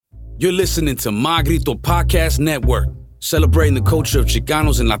You're listening to My Grito Podcast Network, celebrating the culture of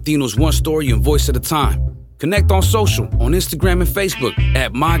Chicanos and Latinos one story and voice at a time. Connect on social, on Instagram and Facebook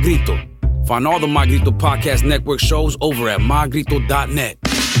at My Grito. Find all the My Grito Podcast Network shows over at mygrito.net.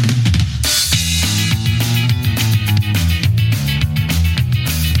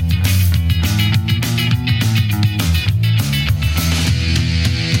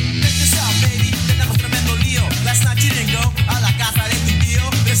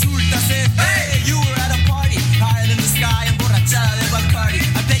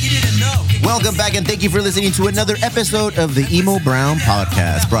 Welcome back, and thank you for listening to another episode of the Emo Brown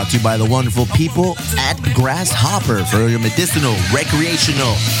Podcast, brought to you by the wonderful people at Grasshopper for your medicinal,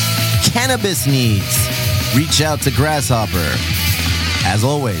 recreational, cannabis needs. Reach out to Grasshopper. As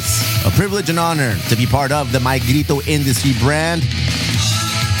always, a privilege and honor to be part of the My Grito industry brand.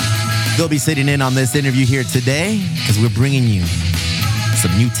 They'll be sitting in on this interview here today because we're bringing you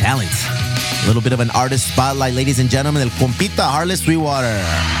some new talent. A little bit of an artist spotlight, ladies and gentlemen, El Compita Harless Sweetwater.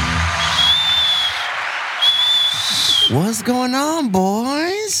 What's going on,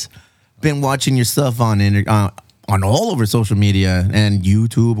 boys? Been watching your stuff on all over social media and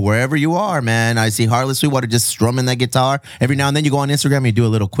YouTube, wherever you are, man. I see Harless Sweetwater just strumming that guitar. Every now and then you go on Instagram and you do a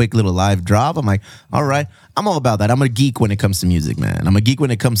little quick little live drop. I'm like, all right. I'm all about that. I'm a geek when it comes to music, man. I'm a geek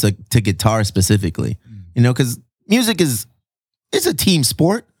when it comes to guitar specifically. You know, because music it's a team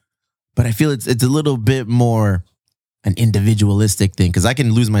sport, but I feel it's a little bit more an individualistic thing, because I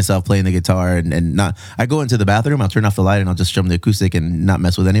can lose myself playing the guitar and not. I go into the bathroom, I'll turn off the light, and I'll just strum the acoustic and not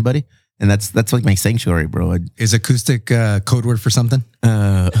mess with anybody. And that's like my sanctuary, bro. Is acoustic code word for something?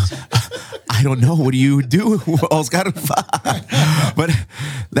 I don't know. What do you do, Oscar? But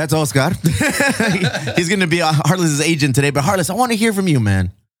that's Oscar. He's going to be Harless's agent today. But Harless, I want to hear from you,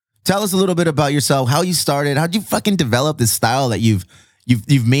 man. Tell us a little bit about yourself, how you started, how'd you fucking develop this style that you've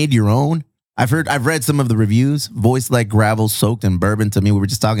made your own? I've read some of the reviews. Voice like gravel soaked in bourbon. To me, we were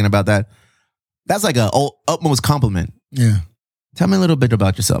just talking about that. That's like a utmost compliment. Yeah. Tell me a little bit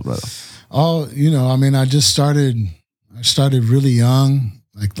about yourself, brother. Oh, I mean, I started really young,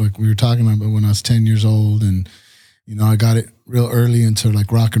 like we were talking about when I was 10 years old, and I got it real early into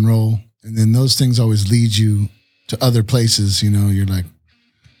like rock and roll, and then those things always lead you to other places. You're like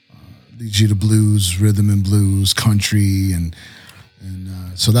leads you to blues, rhythm and blues, country, and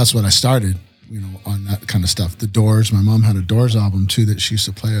so that's what I started, on that kind of stuff. The Doors, my mom had a Doors album too that she used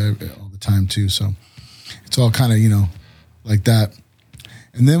to play all the time too. So it's all kind of, like that.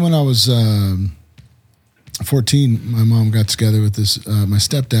 And then when I was 14, my mom got together with my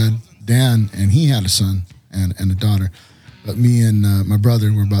stepdad, Dan, and he had a son and a daughter. But me and my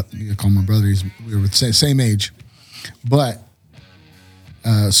brother, I call my brother, we were the same age. But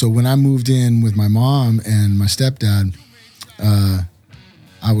so when I moved in with my mom and my stepdad,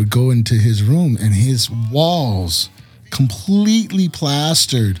 I would go into his room and his walls completely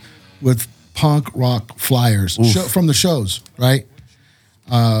plastered with punk rock flyers from the shows, right?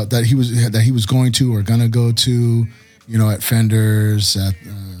 That he was going to or gonna go to, at Fender's, at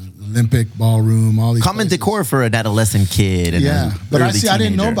Olympic Ballroom, all these common places. Decor for an adolescent kid. And yeah, but I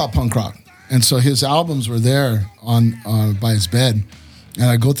didn't know about punk rock, and so his albums were there on by his bed, and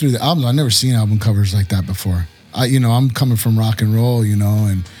I go through the albums. I've never seen album covers like that before. I'm coming from rock and roll,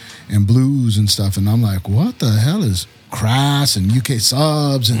 and blues and stuff, and I'm like, what the hell is Crass and UK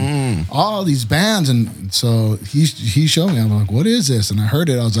Subs and all these bands? And so he showed me. I'm like, what is this? And I heard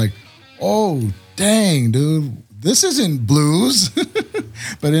it. I was like, oh, dang, dude, this isn't blues.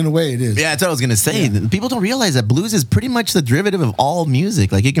 But in a way it is. Yeah, that's what I was going to say. Yeah. People don't realize that blues is pretty much the derivative of all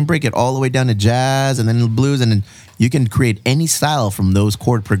music. Like, you can break it all the way down to jazz and then blues, and then you can create any style from those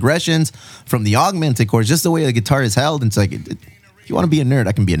chord progressions, from the augmented chords, just the way the guitar is held. And it's like, if you want to be a nerd,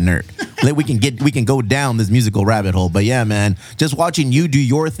 I can be a nerd. Like, we can go down this musical rabbit hole. But yeah, man, just watching you do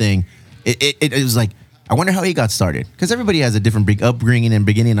your thing, it was like, I wonder how he got started, because everybody has a different upbringing and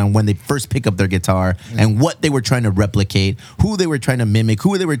beginning on when they first pick up their guitar and what they were trying to replicate, who they were trying to mimic,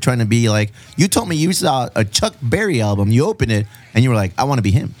 who they were trying to be like. You told me you saw a Chuck Berry album, you opened it, and you were like, I want to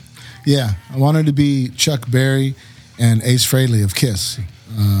be him. Yeah, I wanted to be Chuck Berry and Ace Frehley of Kiss,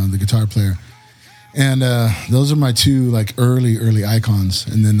 the guitar player. And those are my two like early icons.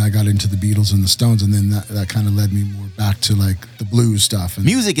 And then I got into the Beatles and the Stones, and then that kind of led me more back to like the blues stuff. And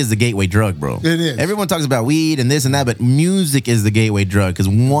music is the gateway drug, bro. It is. Everyone talks about weed and this and that, but music is the gateway drug, because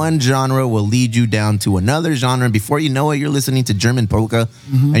one genre will lead you down to another genre, and before you know it, you're listening to German polka,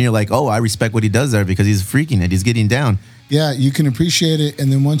 and you're like, oh, I respect what he does there because he's freaking it. He's getting down. Yeah, you can appreciate it,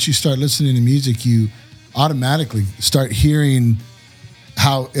 and then once you start listening to music, you automatically start hearing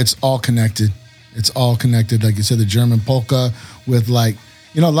how it's all connected. It's all connected. Like you said, the German polka with like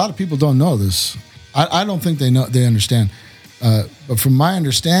a lot of people don't know this. I don't think they understand. But from my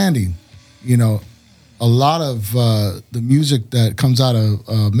understanding, a lot of the music that comes out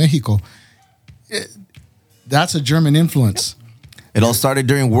of Mexico, that's a German influence. It all started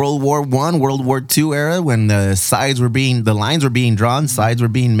during World War I, World War II era when the lines were being drawn, sides were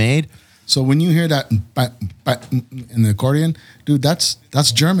being made. So when you hear that in the accordion, dude, that's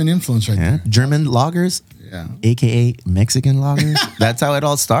German influence right there. German loggers, aka Mexican loggers. That's how it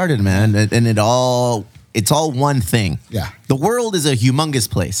all started, man. And it's all one thing. Yeah. The world is a humongous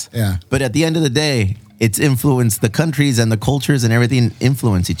place. Yeah. But at the end of the day, it's influenced, the countries and the cultures and everything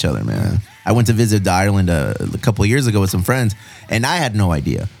influence each other, man. I went to visit Ireland a couple of years ago with some friends, and I had no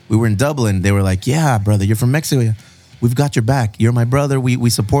idea. We were in Dublin. They were like, yeah, brother, you're from Mexico. We've got your back. You're my brother. We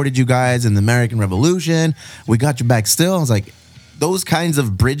supported you guys in the American Revolution. We got your back still. I was like, those kinds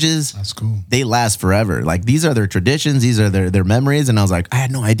of bridges, that's cool. They last forever. Like, these are their traditions. These are their memories. And I was like, I had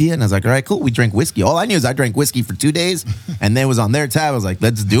no idea. And I was like, all right, cool. We drank whiskey. All I knew is I drank whiskey for 2 days. And then it was on their tab. I was like,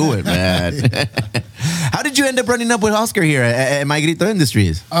 let's do it, man. How did you end up running up with Oscar here at My Grito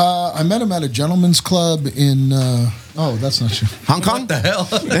Industries? I met him at a gentleman's club in, that's not true. Hong Kong? What the hell?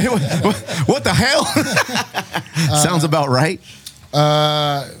 What the hell? Sounds about right.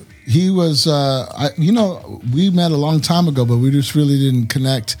 He was, we met a long time ago, but we just really didn't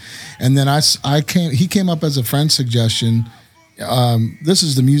connect. And then he came up as a friend suggestion. This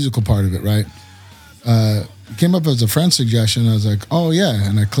is the musical part of it, right? He came up as a friend suggestion. I was like, oh yeah.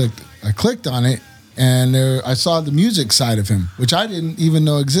 And I clicked on it, and I saw the music side of him, which I didn't even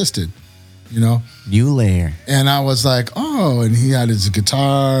know existed, New layer. And I was like, oh, and he had his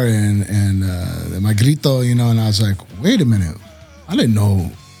guitar and my grito, and I was like, wait a minute. I didn't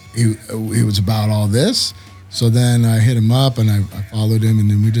know he was about all this. So then I hit him up and I followed him, and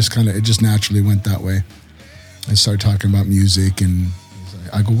then we just it just naturally went that way. I started talking about music, and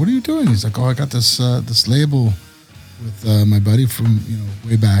I go, what are you doing? He's like, oh, I got this label with my buddy from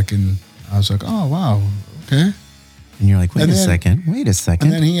way back. And I was like, oh wow, okay. And you're like, wait a second.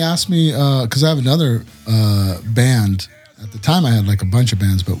 And then he asked me, because I have another band. At the time I had like a bunch of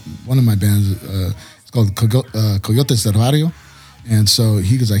bands, but one of my bands it's called Coyotes del Barrio. And so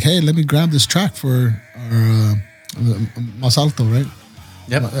he was like, hey, let me grab this track for our Mas Alto, right?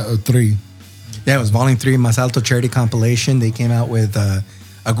 Yep. 3. Yeah, it was Volume 3 Mas Alto charity compilation. They came out with a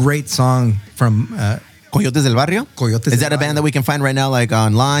great song from Coyotes del Barrio? Coyotes Is that a band that we can find right now, like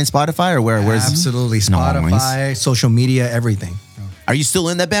online, Spotify, or where? Where's Absolutely. Spotify, social media, everything. Are you still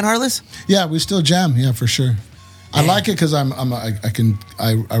in that band, Harless? Yeah, we still jam. Yeah, for sure. I like it because I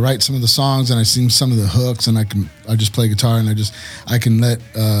write some of the songs and I sing some of the hooks, and I just play guitar, and I can let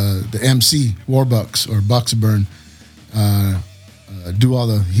the MC Warbucks or Bucksburn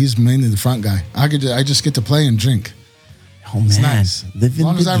do he's mainly the front guy. I just get to play and drink. Oh man, it's nice. As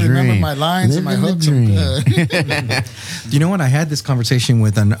long as I remember my lines and my hooks, I'm good. You know what? I had this conversation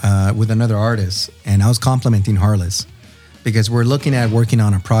with another artist, and I was complimenting Harless because we're looking at working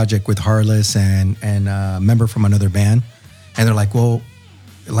on a project with Harless and a member from another band, and they're like, well,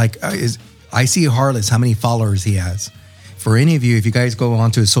 I see Harless, how many followers he has. For any of you, if you guys go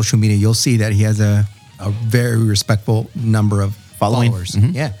onto his social media, you'll see that he has a very respectful number of followers.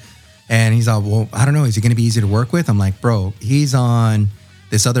 Mm-hmm. Yeah. And he's like, well, I don't know. Is he going to be easy to work with? I'm like, bro, he's on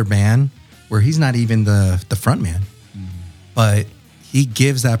this other band where he's not even the front man. Mm-hmm. But he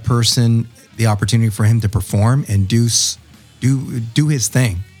gives that person the opportunity for him to perform and do his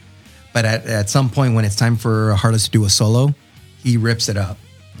thing. But at some point when it's time for Harless to do a solo, he rips it up.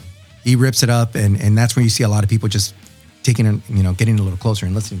 He rips it up, and that's when you see a lot of people just taking, getting a little closer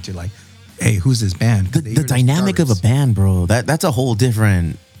and listening to, like, hey, who's this band? The dynamic of a band, bro, that's a whole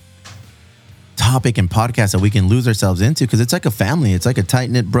different topic and podcast that we can lose ourselves into, because it's like a family. It's like a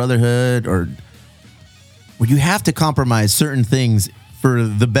tight-knit brotherhood, or where you have to compromise certain things for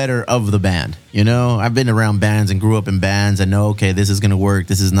the better of the band. I've been around bands and grew up in bands. I know, okay, this is going to work.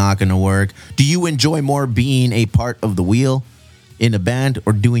 This is not going to work. Do you enjoy more being a part of the wheel in a band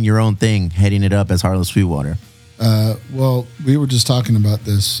or doing your own thing, heading it up as Harless Sweetwater? Well, we were just talking about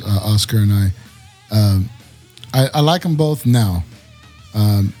this, Oscar and I like them both now.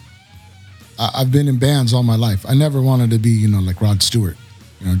 I've been in bands all my life. I never wanted to be, like Rod Stewart,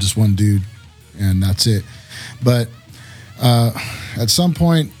 just one dude, and that's it. But at some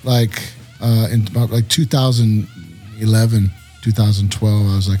point, in about 2011, 2012,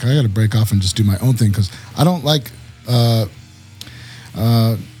 I was like, I got to break off and just do my own thing, because I don't like, not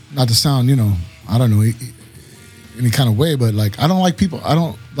to sound, I don't know, any kind of way, but I don't like people. I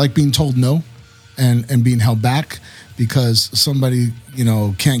don't like being told no and being held back because somebody,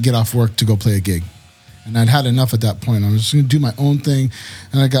 can't get off work to go play a gig. And I'd had enough at that point. I was just going to do my own thing.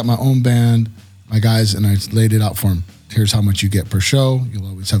 And I got my own band, my guys, and I laid it out for them. Here's how much you get per show. You'll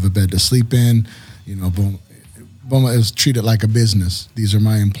always have a bed to sleep in. You know, boom. Boma is treated like a business. These are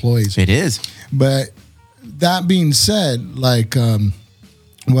my employees. It is. But that being said, like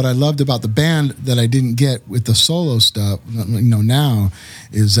what I loved about the band that I didn't get with the solo stuff, you know, now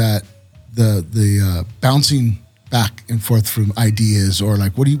is that the bouncing back and forth from ideas, or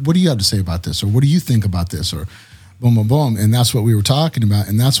like, what do you have to say about this, or what do you think about this, or boom, boom, boom, and that's what we were talking about,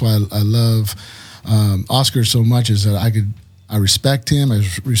 and that's why I love Oscar so much, is that I respect him, I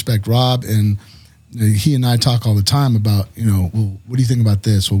respect Rob, and he and I talk all the time about, you know, well, what do you think about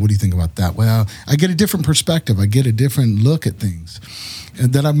this? Well, what do you think about that? Well, I get a different perspective. I get a different look at things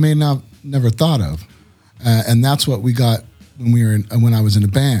that I may never thought of. And that's what we got when I was in a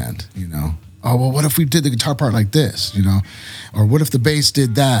band, you know. Oh, well, what if we did the guitar part like this, you know? Or what if the bass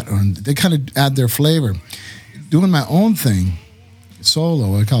did that? Or they kind of add their flavor. Doing my own thing,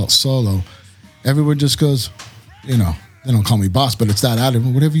 solo, I call it solo, everyone just goes, you know, they don't call me boss, but it's that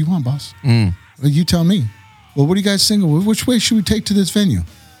attitude. Whatever you want, boss. Well, you tell me. Well, what do you guys think? Which way should we take to this venue?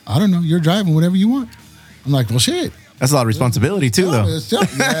 I don't know. You're driving, whatever you want. I'm like, well, shit. That's a lot of responsibility too, though.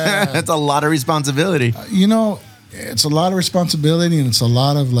 Yeah. That's a lot of responsibility. You know, it's a lot of responsibility, and it's a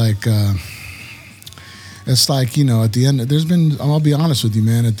lot of like, it's like, you know, at the end, I'll be honest with you,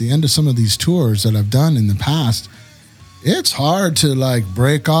 man, at the end of some of these tours that I've done in the past, it's hard to like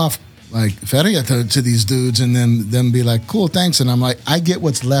break off like feria to these dudes and then them be like, cool, thanks. And I'm like, I get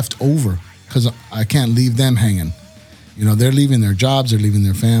what's left over, because I can't leave them hanging. You know, they're leaving their jobs, they're leaving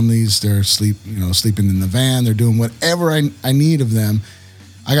their families, they're sleeping in the van, they're doing whatever I need of them.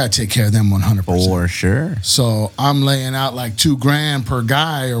 I got to take care of them 100%. For sure. So I'm laying out like $2,000 per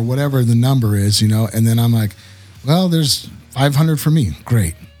guy or whatever the number is, you know, and then I'm like, well, there's $500 for me.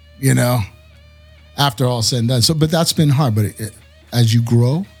 Great. You know, after all said and done. So, but that's been hard, but as you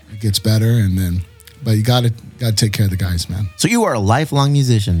grow, it gets better, but you got to take care of the guys, man. So you are a lifelong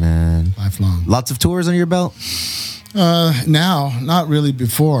musician, man. Lifelong. Lots of tours on your belt? Now, not really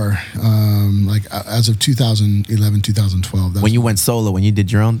before. Like as of 2011, 2012. When you went solo, when you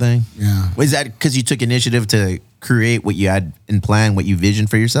did your own thing? Yeah. Was that because you took initiative to create what you had in plan, what you visioned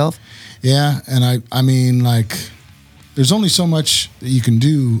for yourself? Yeah, and I mean, like, there's only so much that you can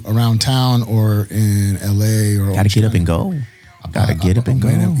do around town or in LA or. Got to get up and go. Gotta get up and go.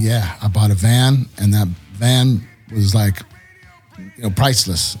 Yeah, I bought a van, and that van was like, you know,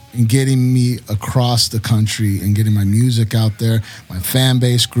 priceless in getting me across the country and getting my music out there. My fan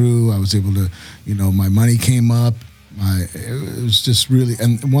base grew. I was able to, you know, my money came up. It was just really,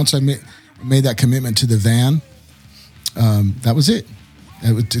 and once I made that commitment to the van, that was it.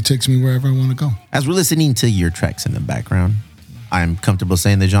 It takes me wherever I want to go. As we're listening to your tracks in the background, I'm comfortable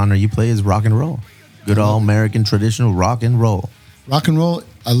saying the genre you play is rock and roll. Good old American traditional rock and roll. Rock and roll,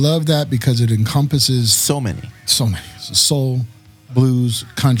 I love that because it encompasses so many. So soul, blues,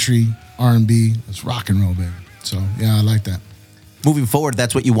 country, R&B. It's rock and roll, baby. So, yeah, I like that. Moving forward,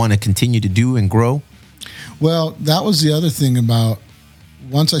 that's what you want to continue to do and grow? Well, that was the other thing about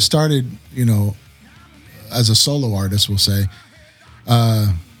once I started, you know, as a solo artist, we'll say,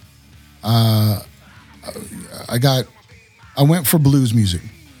 I went for blues music.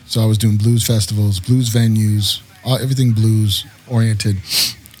 So I was doing blues festivals, blues venues, everything blues oriented.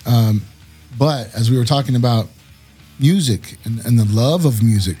 But as we were talking about music and the love of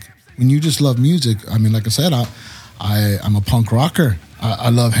music, when you just love music, I mean, like I said, I'm a punk rocker. I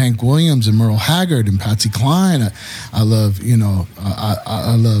love Hank Williams and Merle Haggard and Patsy Cline. I love, you know,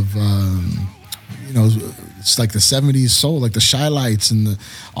 I love, you know, it's like the 70s soul, like the Shy Lights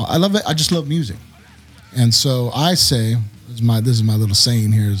I love it. I just love music. And so I say, this is my little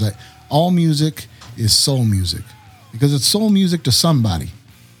saying here, is that all music is soul music, because it's soul music to somebody.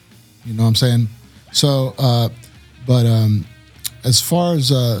 You know what I'm saying? So, but as far as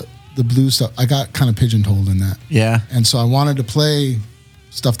the blues stuff, I got kind of pigeonholed in that. Yeah. And so I wanted to play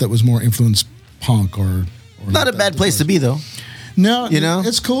stuff that was more influenced punk or not a bad place to be, though. No, you know,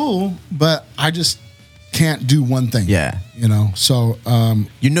 it's cool, but I just can't do one thing. Yeah. You know, so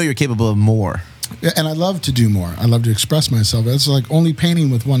you know you're capable of more. Yeah, and I love to do more. I love to express myself. It's like only painting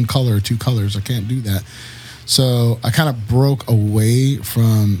with one color or two colors. I can't do that. So I kind of broke away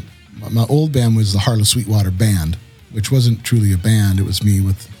from my old band was the Harlow Sweetwater Band, which wasn't truly a band. It was me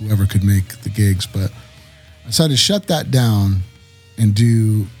with whoever could make the gigs. But I decided to shut that down and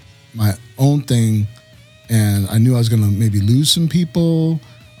do my own thing. And I knew I was going to maybe lose some people,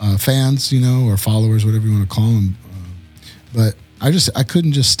 fans, you know, or followers, whatever you want to call them. But I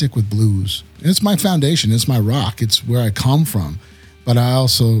couldn't just stick with blues. It's my foundation. It's my rock. It's where I come from. But I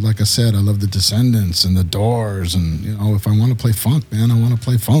also, like I said, I love the Descendants and the Doors, and you know, if I want to play funk, man, I want to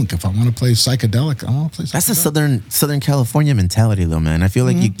play funk. If I want to play psychedelic, I want to play psychedelic. That's the Southern California mentality, though, man. I feel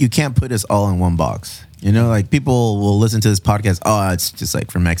like you can't put us all in one box. You know, like people will listen to this podcast. Oh, it's just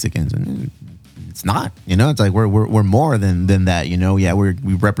like for Mexicans, and it's not. You know, it's like we're more than that. You know, yeah, we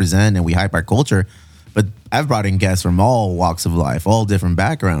represent and we hype our culture, but I've brought in guests from all walks of life, all different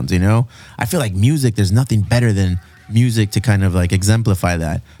backgrounds. You know, I feel like music. There's nothing better than music to kind of like exemplify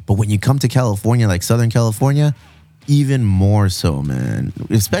that. But when you come to California, like Southern California, even more so, man.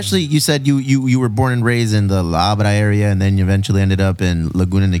 Especially, you said you were born and raised in the La Habra area, and then you eventually ended up in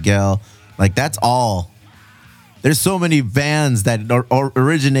Laguna Niguel. Like, that's all. There's so many bands that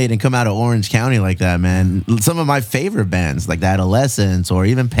originate and come out of Orange County like that, man. Some of my favorite bands, like the Adolescents or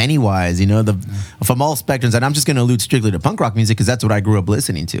even Pennywise, you know, from all spectrums. And I'm just going to allude strictly to punk rock music because that's what I grew up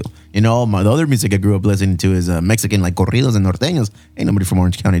listening to. You know, the other music I grew up listening to is Mexican, like corridos and norteños. Ain't nobody from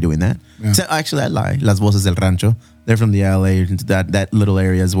Orange County doing that. Yeah. So, actually, I lie. Las Voces del Rancho. They're from the LA, that little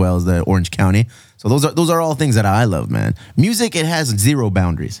area as well as the Orange County. So those are all things that I love, man. Music, it has zero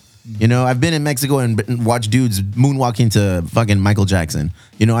boundaries. You know, I've been in Mexico and watched dudes moonwalking to fucking Michael Jackson.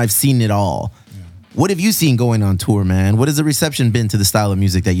 You know, I've seen it all. Yeah. What have you seen going on tour, man? What has the reception been to the style of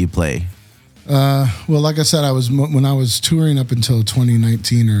music that you play? Well, like I said, when I was touring up until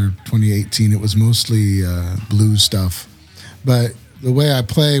 2019 or 2018, it was mostly blues stuff. But the way I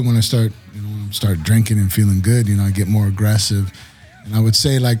play when I start drinking and feeling good, you know, I get more aggressive. And I would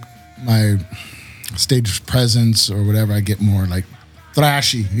say like my stage presence or whatever, I get more like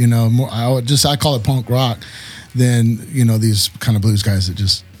thrashy, you know, more. I call it punk rock. Than, you know, these kind of blues guys that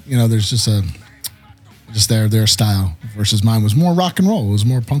just, you know, there's just their style versus mine was more rock and roll. It was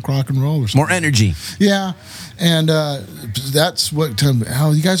more punk rock and roll, or something. More energy. Yeah, and that's what.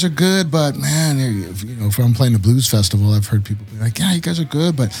 Oh, you guys are good, but man, you know, if I'm playing a blues festival, I've heard people be like, "Yeah, you guys are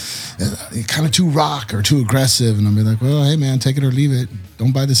good, but you're kind of too rock or too aggressive," and I'll be like, "Well, hey, man, take it or leave it.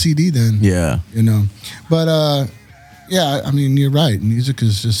 Don't buy the CD then." Yeah, you know, but. Yeah, I mean, you're right. Music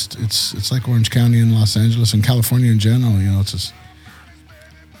is just, it's like Orange County and Los Angeles and California in general, you know, it's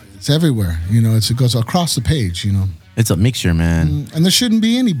everywhere, you know, it goes across the page, you know. It's a mixture, man. And there shouldn't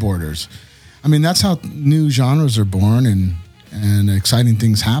be any borders. I mean, that's how new genres are born and exciting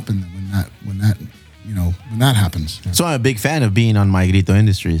things happen when that happens. So I'm a big fan of being on My Grito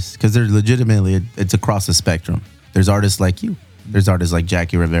Industries because there's legitimately, it's across the spectrum. There's artists like you. There's artists like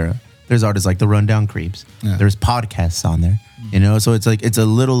Jackie Rivera. There's artists like the Rundown Creeps. Yeah. There's podcasts on there, you know. So it's like it's a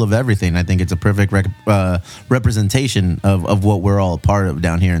little of everything. I think it's a perfect representation of what we're all a part of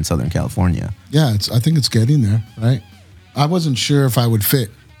down here in Southern California. Yeah, I think it's getting there, right? I wasn't sure if I would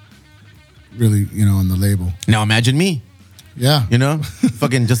fit, really, you know, on the label. Now imagine me. Yeah, you know,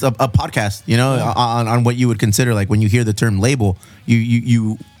 fucking just a podcast, you know, on what you would consider like when you hear the term label,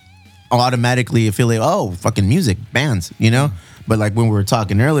 you automatically affiliate. Oh, fucking music bands, you know. But like when we were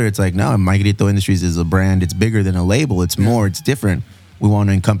talking earlier, it's like, no, My Grito Industries is a brand. It's bigger than a label. It's more. It's different. We want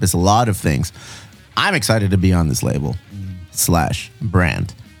to encompass a lot of things. I'm excited to be on this label /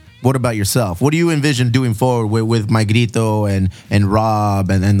 brand. What about yourself? What do you envision doing forward with My Grito and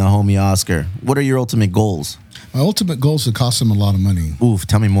Rob and the homie Oscar? What are your ultimate goals? My ultimate goal is to cost them a lot of money. Oof,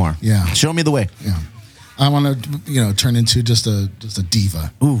 tell me more. Yeah. Show me the way. Yeah. I want to, you know, turn into just a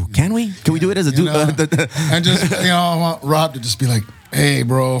diva. Ooh, can we? Can we do it as a diva? And just, you know, I want Rob to just be like, hey,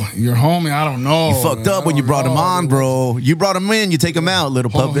 bro, your homie, I don't know. You fucked up when you brought him on, bro. You brought him in, you take him out,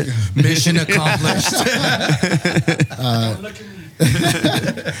 little puppet. Mission accomplished.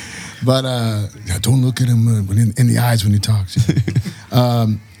 But don't look at him in the eyes when he talks.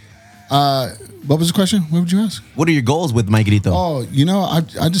 What was the question? What would you ask? What are your goals with My Grito? Oh, you know,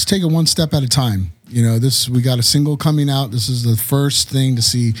 I just take it one step at a time. You know, we got a single coming out. This is the first thing to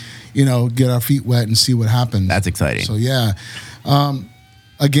see, you know, get our feet wet and see what happens. That's exciting. So, yeah.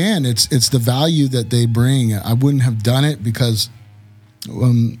 Again, it's the value that they bring. I wouldn't have done it because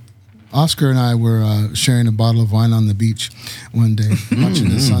Oscar and I were sharing a bottle of wine on the beach one day, watching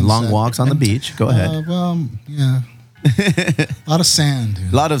the sunset. Long walks on the beach. Go ahead. Well, yeah. A lot of sand.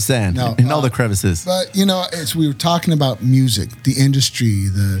 A lot of sand in all the crevices. But, you know, we were talking about music, the industry,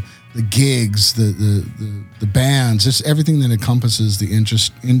 the gigs, the bands, just everything that encompasses the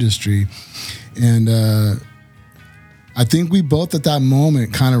industry. And I think we both at that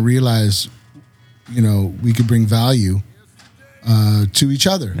moment kind of realized, you know, we could bring value to each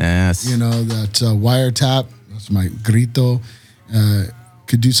other. Yes. You know, that Wiretap, that's My Grito,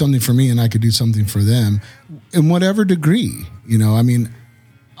 could do something for me and I could do something for them in whatever degree. You know, I mean,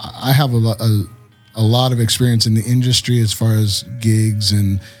 I have a lot of experience in the industry as far as gigs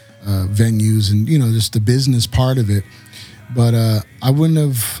and venues and, you know, just the business part of it. but I wouldn't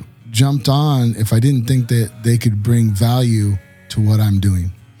have jumped on if I didn't think that they could bring value to what I'm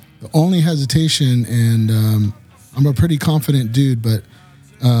doing. The only hesitation, and I'm a pretty confident dude, but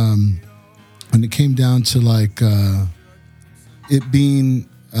when it came down to like it being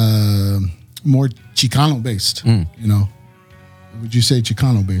more Chicano based, you know, would you say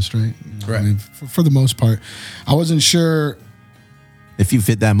Chicano based, right? Right. I mean, for the most part, I wasn't sure If you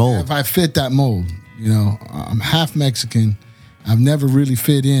fit that mold. if I fit that mold. You know, I'm half Mexican. I've never really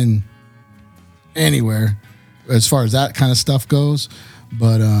fit in anywhere as far as that kind of stuff goes.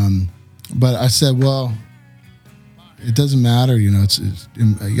 But I said, well, it doesn't matter. You know, it's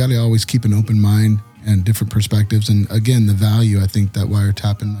you got to always keep an open mind and different perspectives. And again, the value I think that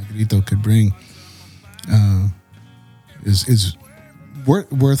Wiretap and Magrito could bring is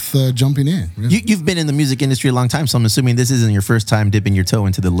worth jumping in. Really. You've been in the music industry a long time, so I'm assuming this isn't your first time dipping your toe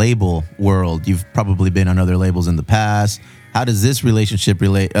into the label world. You've probably been on other labels in the past. How does this relationship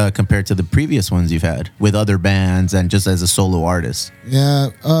relate compared to the previous ones you've had with other bands and just as a solo artist? Yeah,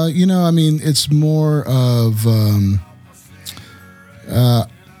 you know, I mean, it's more of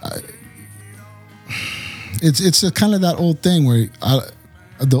it's a kind of that old thing where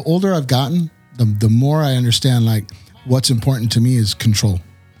the older I've gotten, the more I understand like what's important to me is control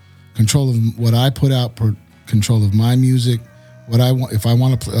of what I put out, control of my music. What I want, if I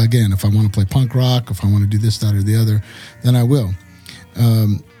want to play, again, if I want to play punk rock, if I want to do this, that, or the other, then I will.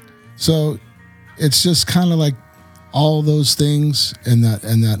 So it's just kind of like all those things and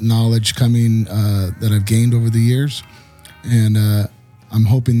that knowledge coming that I've gained over the years, and I'm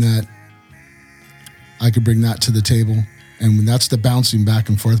hoping that I could bring that to the table. And when that's the bouncing back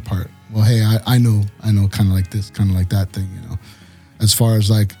and forth part. Well, hey, I know, kind of like this, kind of like that thing, you know. As far as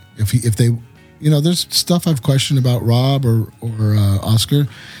like if they. You know, there's stuff I've questioned about Rob or Oscar,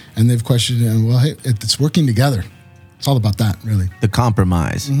 and they've questioned it. And well, hey, it's working together. It's all about that, really. The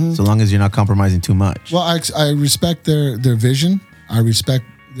compromise, so long as you're not compromising too much. Well, I respect their vision. I respect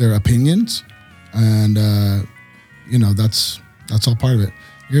their opinions, and you know that's all part of it.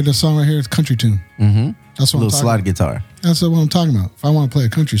 You hear the song right here? It's a country tune. Mm-hmm. That's what a little I'm talking slide about. guitar. That's what I'm talking about. If I want to play a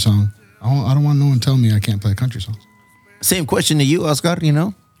country song, I don't want no one telling me I can't play a country song. Same question to you, Oscar. You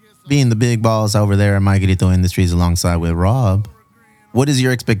know, being the big balls over there at Magrito Industries alongside with Rob, what is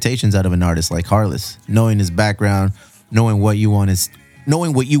your expectations out of an artist like Harless? Knowing his background, knowing what you want,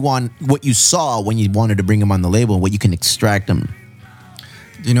 what you saw when you wanted to bring him on the label, and what you can extract him.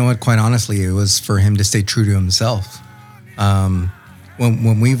 You know what? Quite honestly, it was for him to stay true to himself.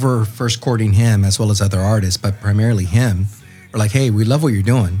 When we were first courting him, as well as other artists, but primarily him, we're like, hey, we love what you're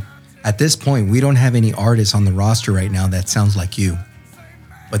doing. At this point, we don't have any artists on the roster right now that sounds like you.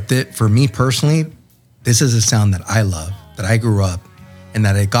 But for me personally, this is a sound that I love, that I grew up, and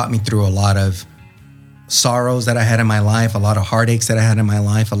that it got me through a lot of sorrows that I had in my life, a lot of heartaches that I had in my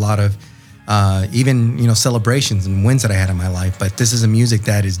life, a lot of even celebrations and wins that I had in my life. But this is a music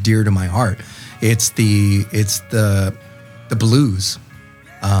that is dear to my heart. It's the blues.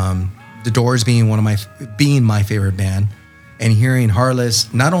 The Doors being my favorite band, and hearing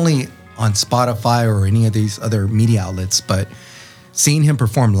Harless not only on Spotify or any of these other media outlets, but seeing him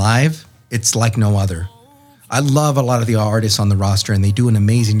perform live, it's like no other. I love a lot of the artists on the roster, and they do an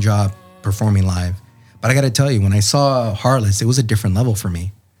amazing job performing live. But I got to tell you, when I saw Harless, it was a different level for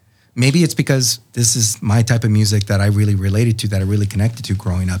me. Maybe it's because this is my type of music that I really related to, that I really connected to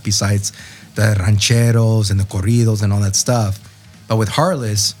growing up, besides the rancheros and the corridos and all that stuff. But with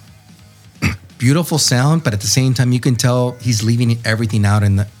Harless, beautiful sound, but at the same time, you can tell he's leaving everything out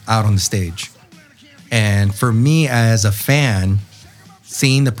on the stage. And for me as a fan,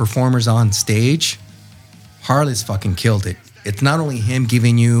 seeing the performers on stage, Harless fucking killed it. It's not only him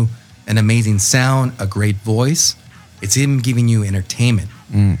giving you an amazing sound, a great voice, it's him giving you entertainment.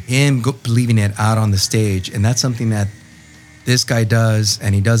 Him leaving it out on the stage. And that's something that this guy does,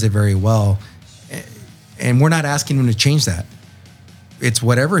 and he does it very well. And we're not asking him to change that. It's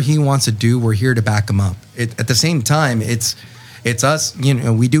whatever he wants to do, we're here to back him up. At the same time, it's us,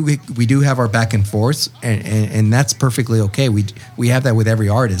 we do have our back and forth, and that's perfectly okay. We have that with every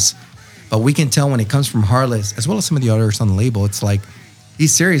artist. But we can tell when it comes from Harless, as well as some of the artists on the label, it's like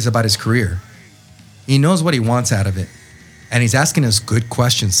he's serious about his career. He knows what he wants out of it. And he's asking us good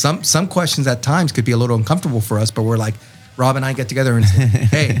questions. Some questions at times could be a little uncomfortable for us, but we're like, Rob and I get together and say,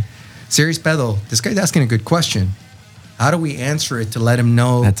 hey, serious pedo, this guy's asking a good question. How do we answer it to let him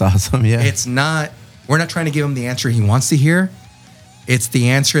know? That's awesome, yeah. We're not trying to give him the answer he wants to hear. It's the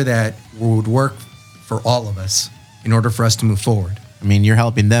answer that would work for all of us in order for us to move forward. I mean, you're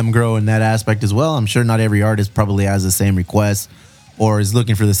helping them grow in that aspect as well. I'm sure not every artist probably has the same requests or is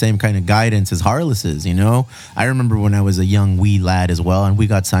looking for the same kind of guidance as Harless is, you know? I remember when I was a young wee lad as well, and we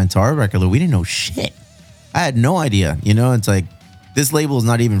got signed to our record label, we didn't know shit. I had no idea, you know? It's like, this label is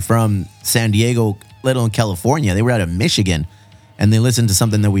not even from San Diego, let alone California. They were out of Michigan, and they listened to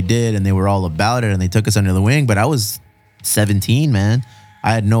something that we did, and they were all about it, and they took us under the wing. But I was 17, man.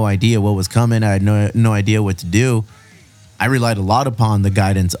 I had no idea what was coming. I had no idea what to do. I relied a lot upon the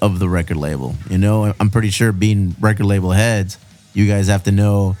guidance of the record label. You know, I'm pretty sure being record label heads, you guys have to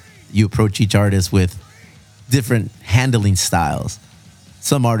know you approach each artist with different handling styles.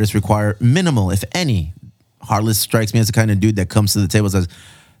 Some artists require minimal, if any. Harless strikes me as the kind of dude that comes to the table and says,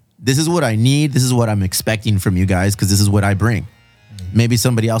 this is what I need. This is what I'm expecting from you guys because this is what I bring. Maybe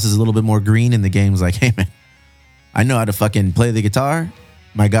somebody else is a little bit more green in the game. Is like, hey, man, I know how to fucking play the guitar.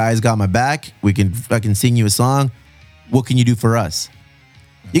 My guys got my back. We can fucking sing you a song. What can you do for us?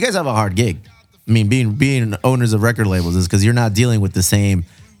 You guys have a hard gig. I mean, being owners of record labels is because you're not dealing with the same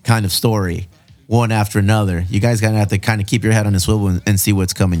kind of story one after another. You guys kind of have to kind of keep your head on a swivel and see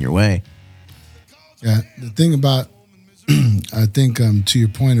what's coming your way. Yeah, the thing about, I think to your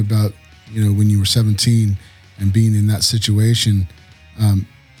point about, you know, when you were 17 and being in that situation,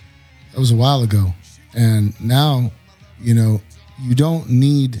 that was a while ago. And now, you know, you don't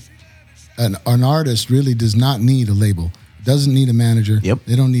need, an artist really does not need a label, doesn't need a manager. Yep.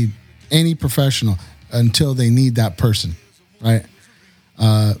 They don't need any professional until they need that person, right?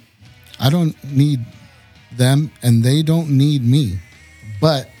 I don't need them and they don't need me,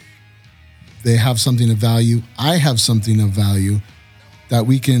 but they have something of value. I have something of value that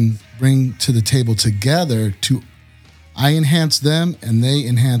we can bring to the table together to, I enhance them and they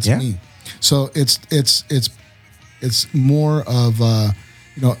enhance me. So it's more of,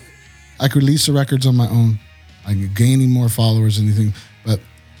 you know, I could release the records on my own. I'm gaining more followers and anything, but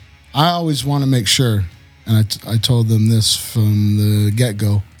I always want to make sure, and I told them this from the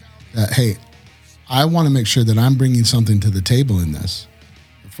get-go, that, hey, I want to make sure that I'm bringing something to the table in this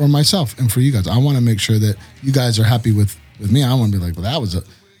for myself and for you guys. I want to make sure that you guys are happy with me. I want to be like, well, that was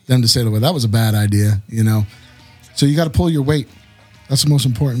them to say, well, that was a bad idea, you know? So you got to pull your weight. That's the most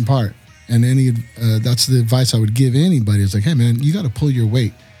important part. And that's the advice I would give anybody. It's like, hey, man, you got to pull your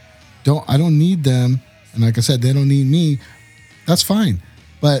weight. I don't need them. And like I said, they don't need me. That's fine.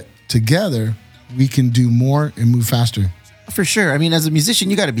 But together, we can do more and move faster. For sure. I mean, as a musician,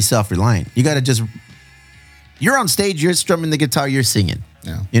 you got to be self-reliant. You got to you're on stage, you're strumming the guitar, you're singing.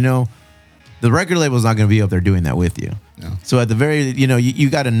 Yeah. You know, the record label's not going to be up there doing that with you. Yeah. So at the very, you know, you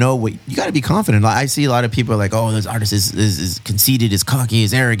got to know you got to be confident. Like, I see a lot of people are like, oh, this artist is conceited, is cocky,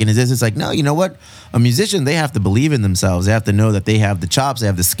 is arrogant, is this. It's like, no, you know what? A musician, they have to believe in themselves. They have to know that they have the chops, they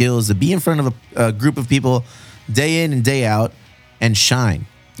have the skills to be in front of a group of people day in and day out and shine.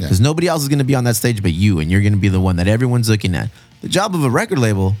 Because nobody else is going to be on that stage but you, and you're going to be the one that everyone's looking at. The job of a record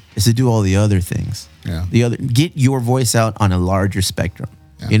label is to do all the other things. Yeah. Get your voice out on a larger spectrum.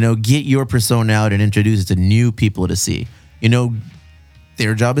 Yeah. You know, get your persona out and introduce it to new people to see. You know,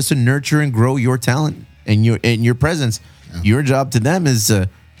 their job is to nurture and grow your talent and your presence. Yeah. Your job to them is, I'm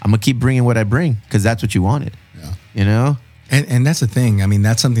gonna keep bringing what I bring because that's what you wanted. Yeah. You know, and that's the thing. I mean,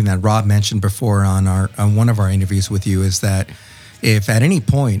 that's something that Rob mentioned before on one of our interviews with you, is that if at any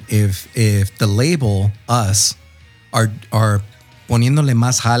point, if the label, us, are poniéndole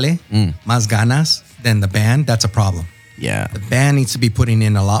más jale, más ganas than the band, that's a problem. Yeah. The band needs to be putting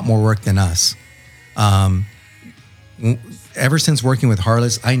in a lot more work than us. Ever since working with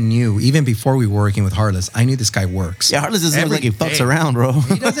Harless, I knew, even before we were working with Harless, I knew this guy works. Yeah, Harless doesn't look like he fucks around, bro.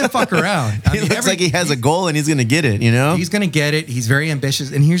 He doesn't fuck around. He looks like he has a goal and he's going to get it, you know? He's going to get it. He's very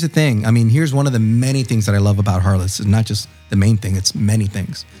ambitious. And here's the thing. I mean, here's one of the many things that I love about Harless. It's not just the main thing. It's many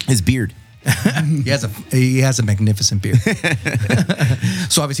things. His beard. He has a magnificent beard.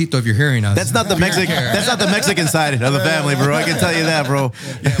 Suavecito, if you're hearing us. That's not the Mexican side of the family, bro. I can tell you that, bro.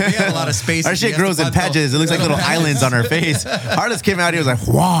 Yeah, we have a lot of space. Our shit grows in patches. It looks like little islands on our face. Harless came out here, was like,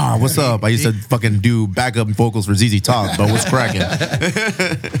 wow, what's up? I used to fucking do backup vocals for ZZ Top, but what's cracking?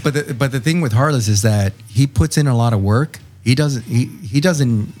 But the thing with Harless is that he puts in a lot of work. He doesn't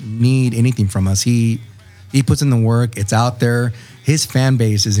need anything from us. He puts in the work. It's out there. His fan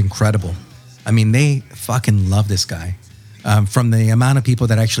base is incredible. I mean, they fucking love this guy. From the amount of people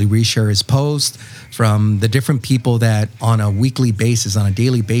that actually reshare his post, from the different people that on a weekly basis, on a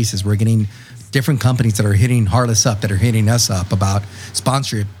daily basis, we're getting different companies that are hitting Harless up, that are hitting us up about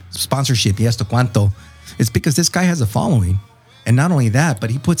sponsorship, y esto cuanto. It's because this guy has a following. And not only that,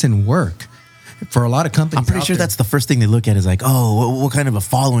 but he puts in work. For a lot of companies, I'm pretty sure that's the first thing they look at is like, oh, what kind of a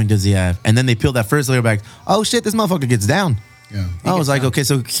following does he have? And then they peel that first layer back. Oh shit, this motherfucker gets down. Yeah. I was like, okay,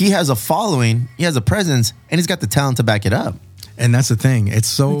 so he has a following, he has a presence, and he's got the talent to back it up. And that's the thing. It's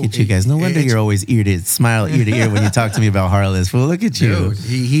so Look at you guys. No wonder you're always smile ear to ear when you talk to me about Heartless. Well, look at you. Dude,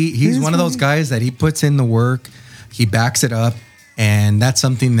 he's one of those guys that he puts in the work, he backs it up, and that's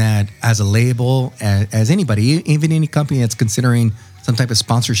something that as a label, as anybody, even any company that's considering some type of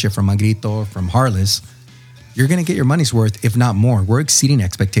sponsorship from Magrito or from Heartless, you're going to get your money's worth, if not more. We're exceeding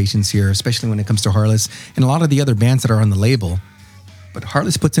expectations here, especially when it comes to Heartless and a lot of the other bands that are on the label. But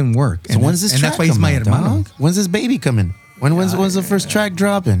Heartless puts in work. So when's this track that's why he's my coming out, hermano. dog? When's this baby coming? When's the first track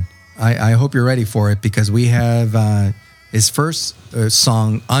dropping? I hope you're ready for it because we have his first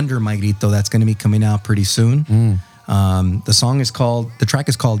song under Magrito that's going to be coming out pretty soon. The track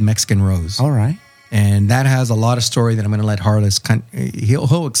is called Mexican Rose. All right. And that has a lot of story that I'm going to let Heartless,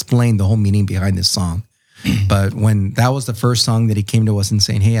 he'll explain the whole meaning behind this song. But when that was the first song that he came to us and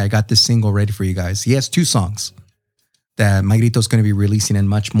saying, hey, I got this single ready for you guys. He has 2 songs that Magrito's going to be releasing and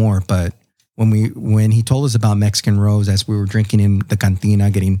much more. But when he told us about Mexican Rose as we were drinking in the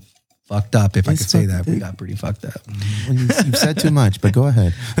cantina, getting fucked up, if I could say that, we got pretty fucked up. Well, you've said too much, but go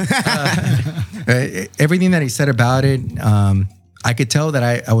ahead. Everything that he said about it, I could tell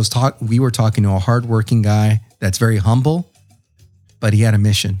that we were talking to a hardworking guy that's very humble, but he had a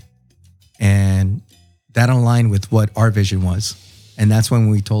mission. And that aligned with what our vision was. And that's when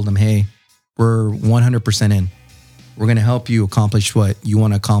we told him, hey, we're 100% in. We're going to help you accomplish what you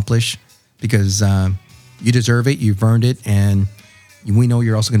want to accomplish because you deserve it, you've earned it, and we know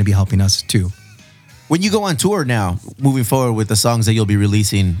you're also going to be helping us too. When you go on tour now, moving forward with the songs that you'll be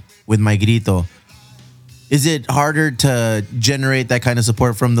releasing with Magrito, is it harder to generate that kind of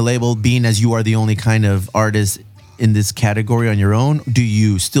support from the label, being as you are the only kind of artist in this category on your own? Do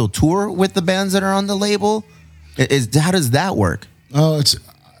you still tour with the bands that are on the label? How does that work? Oh,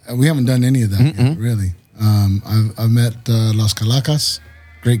 we haven't done any of that yet, really. I've met Los Calacas,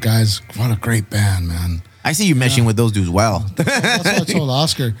 great guys. What a great band, man. I see you meshing with those dudes well. That's what I told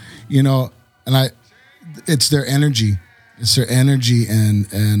Oscar, and it's their energy. It's their energy, and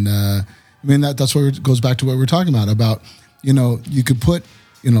I mean that's what it goes back to what we're talking about, you could put,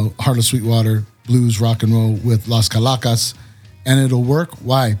 Heartless Sweetwater, blues, rock and roll with Las Calacas, and it'll work.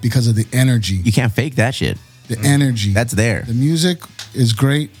 Why? Because of the energy. You can't fake that shit. The energy. That's there. The music is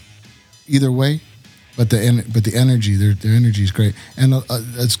great either way, but the energy, their energy is great. And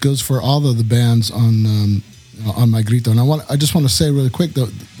it goes for all of the bands on Magrito. And I just want to say really quick,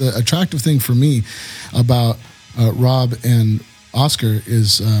 the attractive thing for me about Rob and Oscar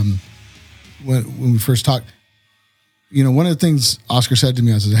is when we first talked, one of the things Oscar said to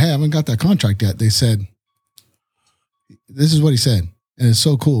me, I said, hey, I haven't got that contract yet. They said, this is what he said. And it's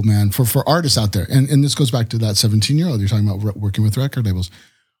so cool, man, for artists out there. And this goes back to that 17-year-old you're talking about working with record labels.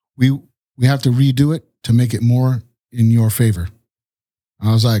 We have to redo it to make it more in your favor.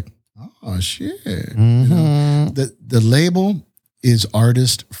 I was like, oh, shit. Mm-hmm. The label is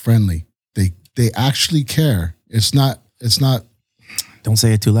artist friendly. They actually care. It's not. Don't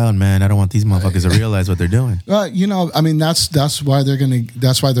say it too loud, man. I don't want these motherfuckers to realize what they're doing. I mean, that's why they're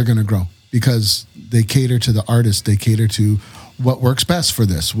gonna grow, because they cater to the artist. They cater to what works best for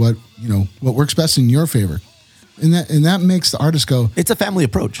this. What works best in your favor, and that makes the artist go, It's a family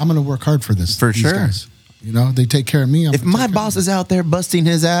approach. I'm gonna work hard for this. For these sure. guys. They take care of me. If my boss is out there busting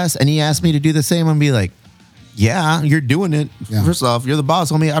his ass and he asked me to do the same, I'm gonna be like, yeah, you're doing it. Yeah. First off, you're the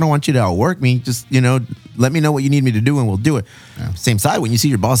boss, homie. I don't want you to outwork me. Just, let me know what you need me to do and we'll do it. Yeah. Same side, when you see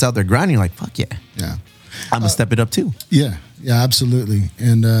your boss out there grinding, you're like, fuck yeah. Yeah. I'm gonna step it up too. Yeah, absolutely.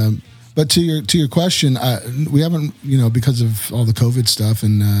 And but to your question, we haven't, because of all the COVID stuff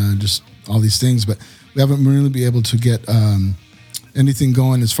and just all these things, but we haven't really been able to get anything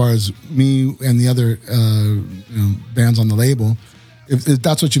going as far as me and the other bands on the label. If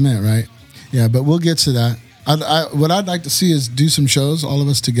that's what you meant, right? Yeah, but we'll get to that. What I'd like to see is do some shows, all of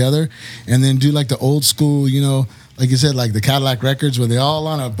us together, and then do like the old school, like you said, like the Cadillac Records, where they all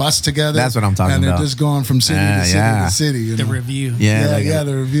on a bus together. That's what I'm talking and about. And they're just going from city to city to city. The review. Yeah,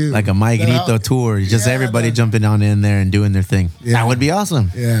 the review. Like a Magrito tour. Just everybody jumping on in there and doing their thing. Yeah. That would be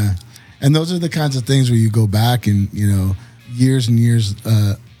awesome. Yeah. And those are the kinds of things where you go back and, years and years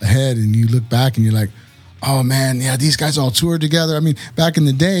ahead, and you look back and you're like, oh man, yeah, these guys all toured together. I mean, back in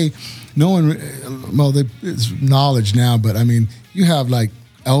the day, no one, it's knowledge now, but I mean, you have like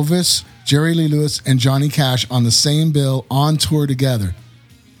Elvis, Jerry Lee Lewis, and Johnny Cash on the same bill on tour together.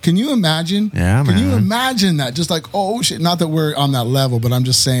 Can you imagine? Yeah, man. Can you imagine that? Just like, oh shit, not that we're on that level, but I'm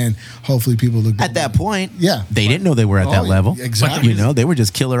just saying, hopefully people look At that point, Yeah. they didn't know they were at that level. Exactly. They were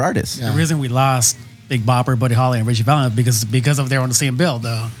just killer artists. Yeah. The reason we lost Big Bopper, Buddy Holly, and Richie Valens because of they're on the same bill,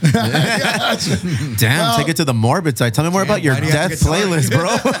 though. Damn, take it to the morbid side. Tell me more about your why do you have death to get playlist,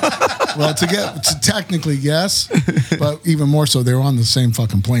 bro. Well, technically, yes, but even more so, they were on the same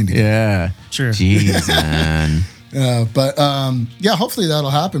fucking plane together. Yeah. Sure. Jeez, man. But hopefully that'll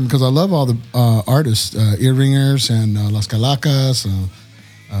happen because I love all the artists, Earringers and Las Calacas.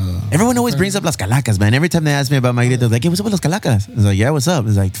 Everyone always brings up Las Calacas, man. Every time they ask me about my grito, like, hey, what's up with Las Calacas? I was like, yeah, what's up?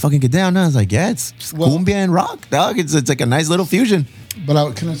 It's like, fucking get down, huh? I was like, yeah, it's cumbia and rock, dog. It's like a nice little fusion.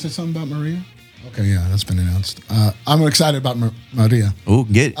 But can I say something about Maria? Okay, yeah, that's been announced. I'm excited about Maria. Ooh,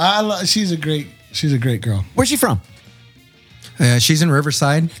 get She's a great girl. Where's she from? She's in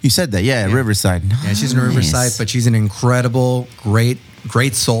Riverside. You said that, yeah. Riverside. Yeah, she's in Riverside, but she's an incredible, great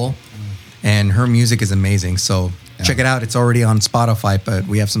soul, and her music is amazing. So check it out. It's already on Spotify, but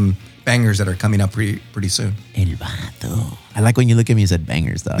we have some bangers that are coming up pretty soon. El Vato. I like when you look at me and said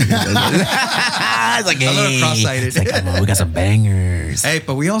bangers, dog. It's like, hey, A little cross-eyed. it's like, come on, we got some bangers. Hey,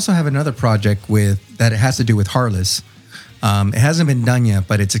 but we also have another project that has to do with Harless. It hasn't been done yet,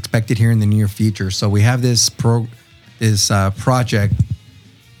 but it's expected here in the near future. So we have this project,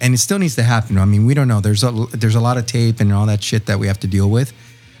 and it still needs to happen. I mean, we don't know. There's a lot of tape and all that shit that we have to deal with.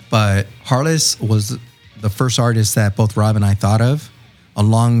 But Harless was the first artist that both Rob and I thought of,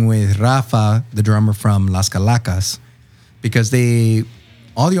 along with Rafa, the drummer from Las Calacas, because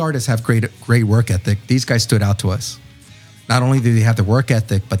all the artists have great work ethic. These guys stood out to us. Not only do they have the work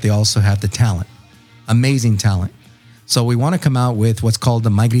ethic, but they also have the talent, amazing talent. So we want to come out with what's called the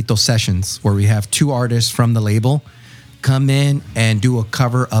My Grito Sessions, where we have 2 artists from the label come in and do a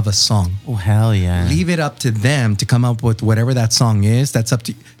cover of a song. Oh, hell yeah. Leave it up to them to come up with whatever that song is. That's up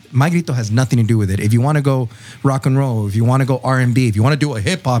to My Grito has nothing to do with it. If you want to go rock and roll, if you want to go R&B, if you want to do a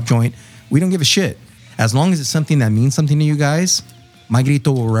hip hop joint, we don't give a shit. As long as it's something that means something to you guys, My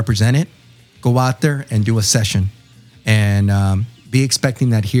Grito will represent it. Go out there and do a session. And be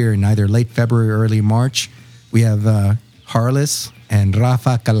expecting that here in either late February or early March. We have Harless and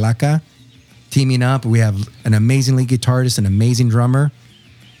Rafa Calaca teaming up. We have an amazing lead guitarist, an amazing drummer.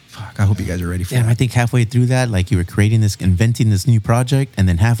 Fuck, I hope you guys are ready for Damn, that. I think halfway through that, like you were inventing this new project, and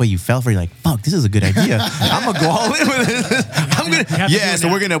then halfway you fell for it, you're like, fuck, this is a good idea. I'm going to go all in with this.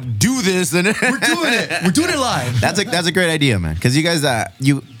 So we're going to do this. And We're doing it. We're doing it live. That's a great idea, man. Because you guys,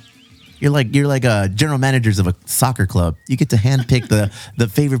 you're like general managers of a soccer club. You get to handpick the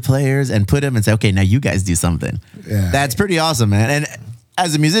favorite players and put them and say, okay, now you guys do something. Yeah. That's pretty awesome, man. And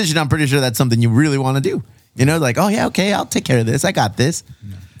as a musician, I'm pretty sure that's something you really want to do. You know, like, oh yeah, okay, I'll take care of this. I got this.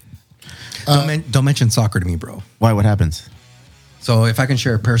 Don't mention soccer to me, bro. Why? What happens? So if I can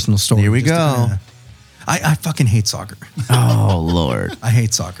share a personal story. Here we just to go. kinda- I fucking hate soccer. Oh Lord. I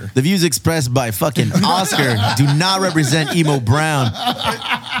hate soccer. The views expressed by fucking Oscar do not represent Emo Brown,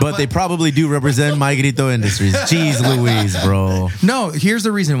 but they probably do represent My Grito Industries. Jeez Louise, bro. No, here's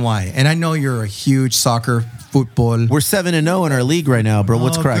the reason why. And I know you're a huge soccer, football. We're 7-0 in our league right now, bro.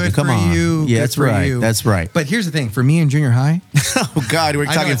 What's cracking? Good Come for on. you. Yeah, Good that's for right. you. That's right. But here's the thing. For me in junior high, Oh God, we're I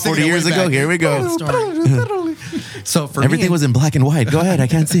know, talking it's 40 taking it years way ago. back. Here we go. so for Everything me, was in black and white. Go ahead. I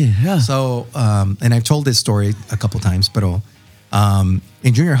can't see it. Yeah. So, and I've told this story a couple times, but in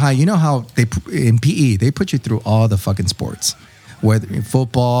junior high, you know how in PE, they put you through all the fucking sports, whether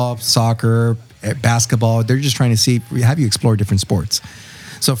football, soccer, basketball, they're just trying to have you explore different sports.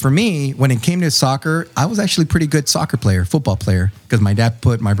 So for me, when it came to soccer, I was actually a pretty good football player, because my dad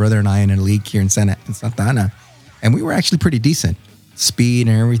put my brother and I in a league here in Santa Ana, and we were actually pretty decent, speed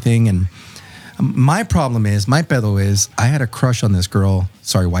and everything. And my pedo is, I had a crush on this girl.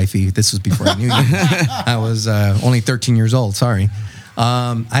 Sorry, wifey. This was before I knew you. I was only 13 years old. Sorry.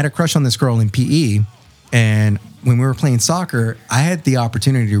 I had a crush on this girl in PE. And when we were playing soccer, I had the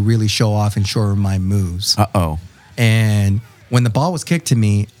opportunity to really show off and show her my moves. Uh-oh. And when the ball was kicked to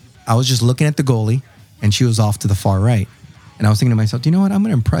me, I was just looking at the goalie, and she was off to the far right. And I was thinking to myself, do you know what? I'm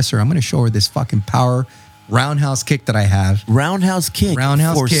going to impress her. I'm going to show her this fucking power roundhouse kick that I have. Roundhouse kick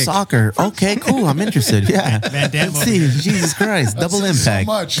for kick. soccer. Okay, cool. I'm interested. Yeah. Van Damme Let's see. Jesus Christ. Double says so impact.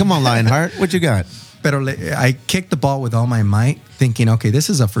 much. Come on, Lionheart. What you got? But I kicked the ball with all my might, thinking, okay, this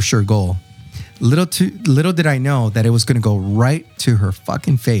is a for sure goal. Little did I know that it was going to go right to her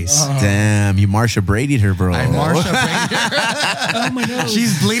fucking face. Damn, you Marsha Brady'd her, bro. I Marsha Brady. Oh my nose.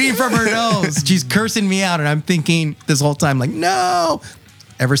 She's bleeding from her nose. She's cursing me out, and I'm thinking this whole time, like, no.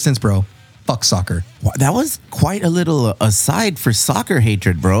 Ever since, bro, fuck soccer. Wow, that was quite a little aside for soccer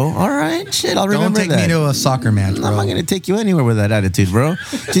hatred, bro. All right, shit, I'll remember Don't take that. me to a soccer match, bro. I'm not gonna take you anywhere with that attitude, bro.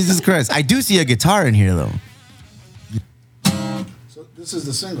 Jesus Christ, I do see a guitar in here though. So this is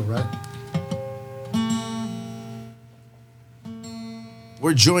the single, right?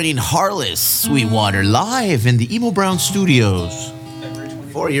 We're joining Harless Sweetwater live in the Emo Brown Studios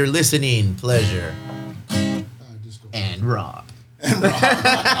for your listening pleasure. And rock.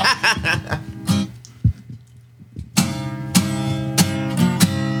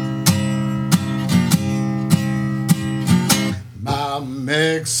 My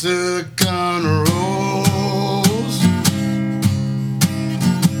Mexican rose,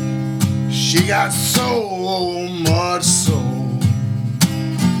 she got so much soul.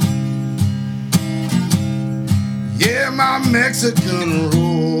 Yeah, my Mexican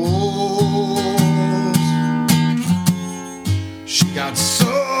rose, she got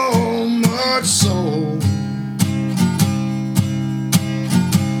so much soul.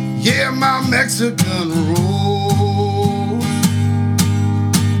 Yeah, my Mexican rose,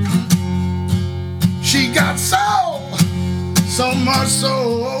 she got so much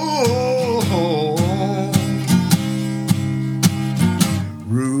soul.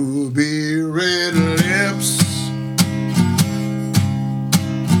 Ruby red lips,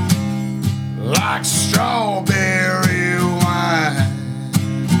 like strawberry wine,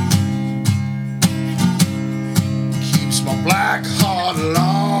 keeps my black heart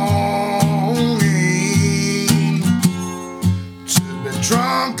longing to be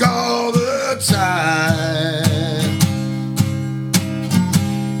drunk all the time.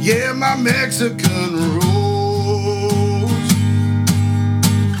 Yeah, my Mexican rose,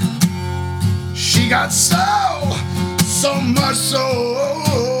 she got so much soul.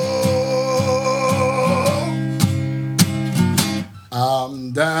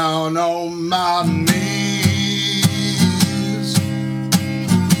 I'm down on my knees,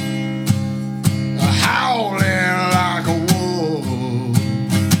 howling like a wolf.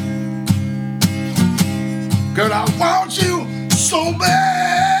 Girl, I want you so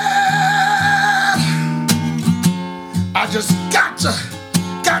bad. I just got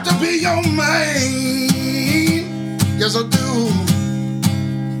to be your man. Yes, I do.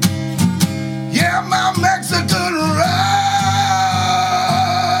 Yeah, my Mexican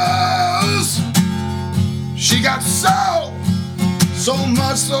rose, she got so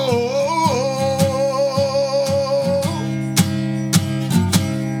much soul.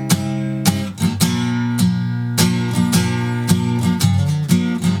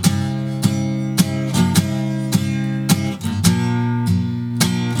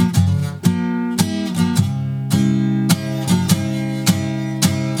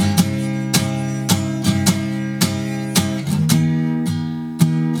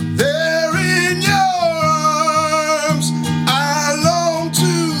 There in your arms, I long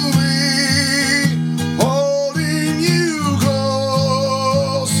to be holding you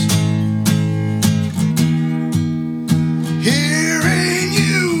close, hearing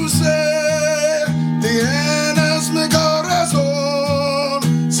you say, tienes mi corazón,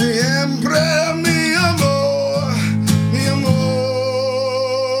 siempre mi amor, mi amor.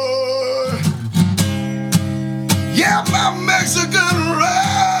 Yeah, my Mexican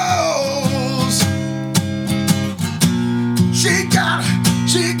rose, she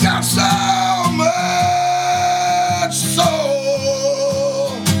got so much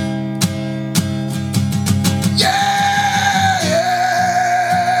soul. Yeah,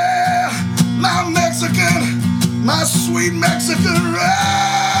 my Mexican, my sweet Mexican rose.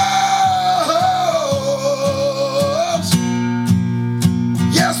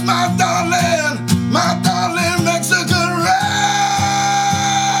 Yes, my darling Mexican rose.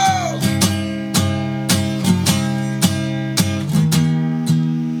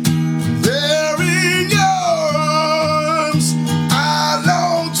 There in your arms, I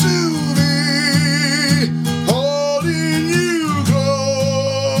long to be holding you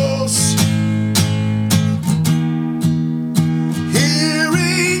close,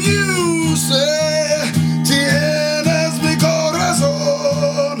 hearing you say, tienes mi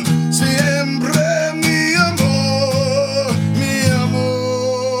corazón, siempre mi amor, mi amor.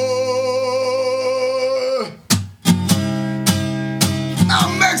 A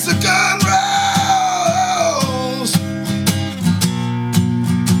Mexican rose,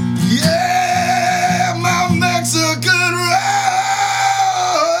 yeah, my Mexican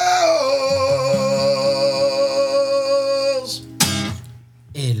rose.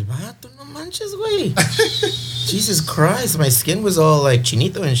 El vato, no manches, güey. Jesus Christ, my skin was all like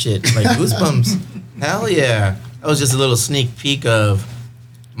chinito and shit, like goosebumps. Hell yeah. That was just a little sneak peek of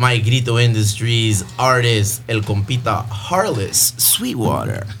My Grito Industries artist, El Compita Harless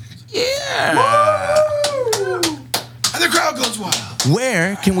Sweetwater. Yeah. And the crowd goes wild.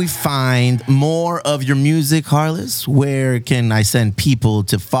 Where can we find more of your music, Harless? Where can I send people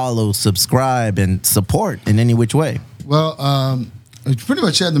to follow, subscribe, and support in any which way? Well, pretty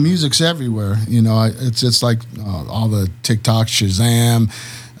much the music's everywhere. You know, it's like all the TikTok, Shazam,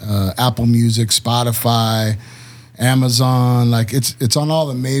 Apple Music, Spotify, Amazon. Like it's on all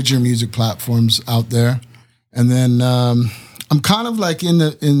the major music platforms out there. And then I'm kind of like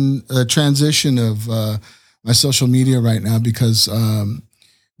in a transition of my social media right now because I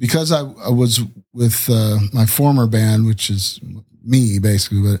was with my former band, which is me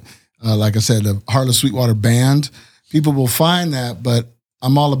basically, but like I said, the Harless Sweetwater Band. People will find that, but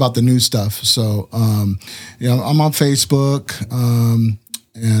I'm all about the new stuff. So, you know, I'm on Facebook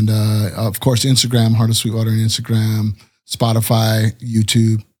and, of course, Instagram, Harless Sweetwater on Instagram, Spotify,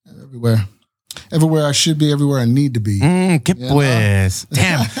 YouTube, everywhere. Everywhere I should be, everywhere I need to be. Que pues.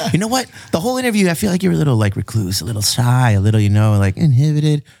 Damn. You know what? The whole interview, I feel like you're a little like recluse, a little shy, a little, you know, like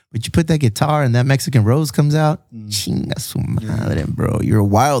inhibited. But you put that guitar and that Mexican Rose comes out. Chinga su madre, bro. You're a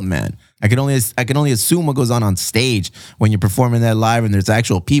wild man. I can only assume what goes on stage when you're performing that live and there's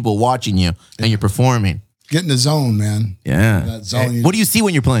actual people watching you and you're performing. Get in the zone, man. Yeah. That zone. What do you see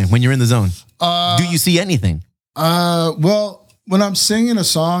when you're playing, when you're in the zone? Do you see anything? Well, when I'm singing a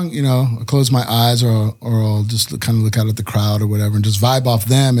song, you know, I close my eyes or I'll just kind of look out at the crowd or whatever and just vibe off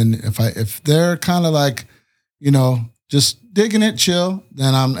them. And if they're kind of like, you know, just digging it, chill,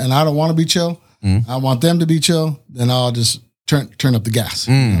 then I don't want to be chill. I want them to be chill. Then I'll just turn up the gas.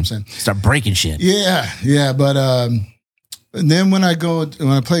 You know what I'm saying? Start breaking shit. Yeah. But and then when I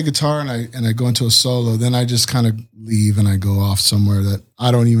play guitar and I go into a solo, then I just kind of leave and I go off somewhere that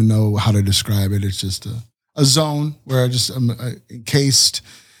I don't even know how to describe it. It's just a zone where I'm encased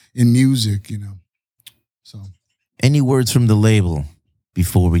in music, you know. So, any words from the label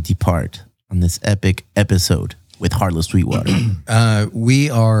before we depart on this epic episode with Harless Sweetwater? We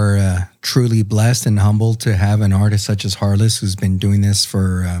are truly blessed and humbled to have an artist such as Harless, who's been doing this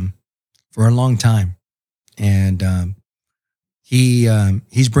for a long time, and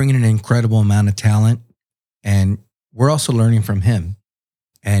he's bringing an incredible amount of talent, and we're also learning from him.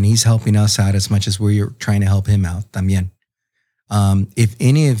 And he's helping us out as much as we're trying to help him out también. If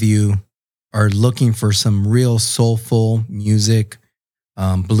any of you are looking for some real soulful music,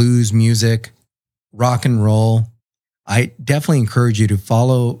 blues music, rock and roll, I definitely encourage you to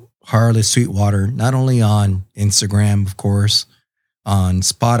follow Harless Sweetwater, not only on Instagram, of course, on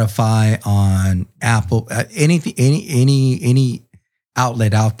Spotify, on Apple, anything, any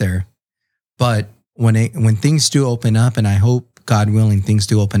outlet out there. But when things do open up, and I hope, God willing, things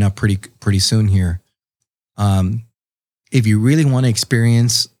do open up pretty soon here. If you really want to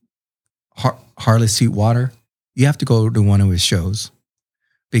experience Harless Sweetwater, you have to go to one of his shows,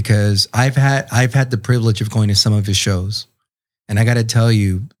 because I've had the privilege of going to some of his shows, and I got to tell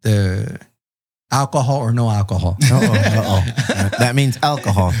you, the alcohol or no alcohol. That means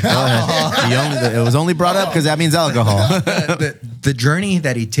alcohol. Go ahead. It was only brought up because that means alcohol. The journey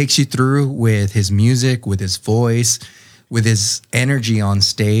that he takes you through with his music, with his voice, with his energy on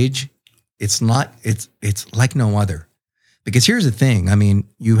stage, it's like no other. Because here's the thing. I mean,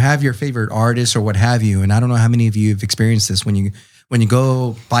 you have your favorite artist or what have you, and I don't know how many of you have experienced this when you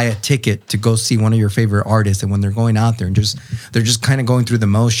go buy a ticket to go see one of your favorite artists, and when they're going out there and they're just kind of going through the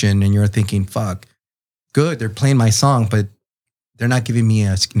motion, and you're thinking, fuck, good, they're playing my song, but they're not giving me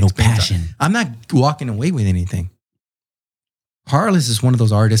no passion. I'm not walking away with anything. Harless is one of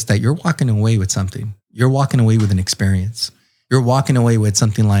those artists that you're walking away with something. You're walking away with an experience. You're walking away with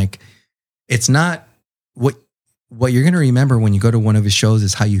something like, it's not what you're going to remember when you go to one of his shows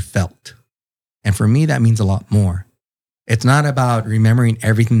is how you felt. And for me, that means a lot more. It's not about remembering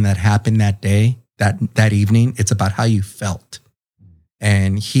everything that happened that day, that evening. It's about how you felt.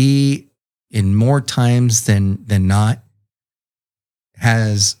 And he, in more times than not,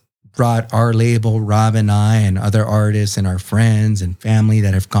 has brought our label, Rob and I, and other artists and our friends and family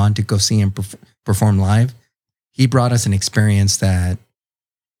that have gone to go see him perform live. He brought us an experience that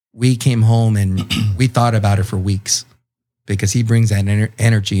we came home and we thought about it for weeks, because he brings that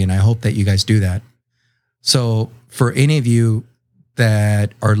energy, and I hope that you guys do that. So for any of you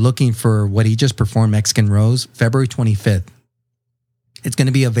that are looking for what he just performed, Mexican Rose, February 25th, it's going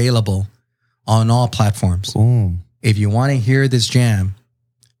to be available on all platforms. Ooh. If you want to hear this jam,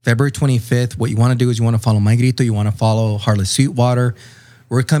 February 25th, what you want to do is you want to follow My Grito, you want to follow Harless Sweetwater.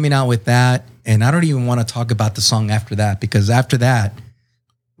 We're coming out with that, and I don't even want to talk about the song after that, because after that,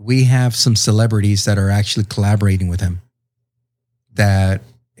 we have some celebrities that are actually collaborating with him. That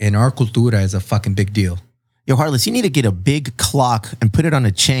in our cultura is a fucking big deal. Yo, Harless, you need to get a big clock and put it on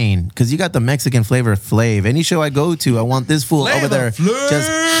a chain, because you got the Mexican flavor Flav. Any show I go to, I want this fool over there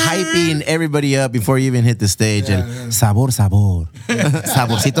just hyping everybody up before you even hit the stage. Yeah. Sabor, saborcito,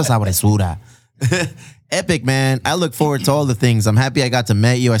 saboresura. Epic, man. I look forward to all the things. I'm happy I got to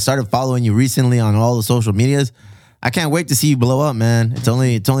meet you. I started following you recently on all the social medias. I can't wait to see you blow up, man. It's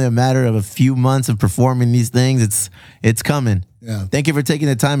only a matter of a few months of performing these things. It's coming. Yeah. Thank you for taking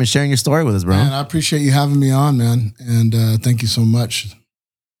the time and sharing your story with us, bro. Man, I appreciate you having me on, man. And thank you so much.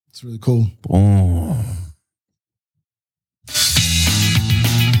 It's really cool. Oh.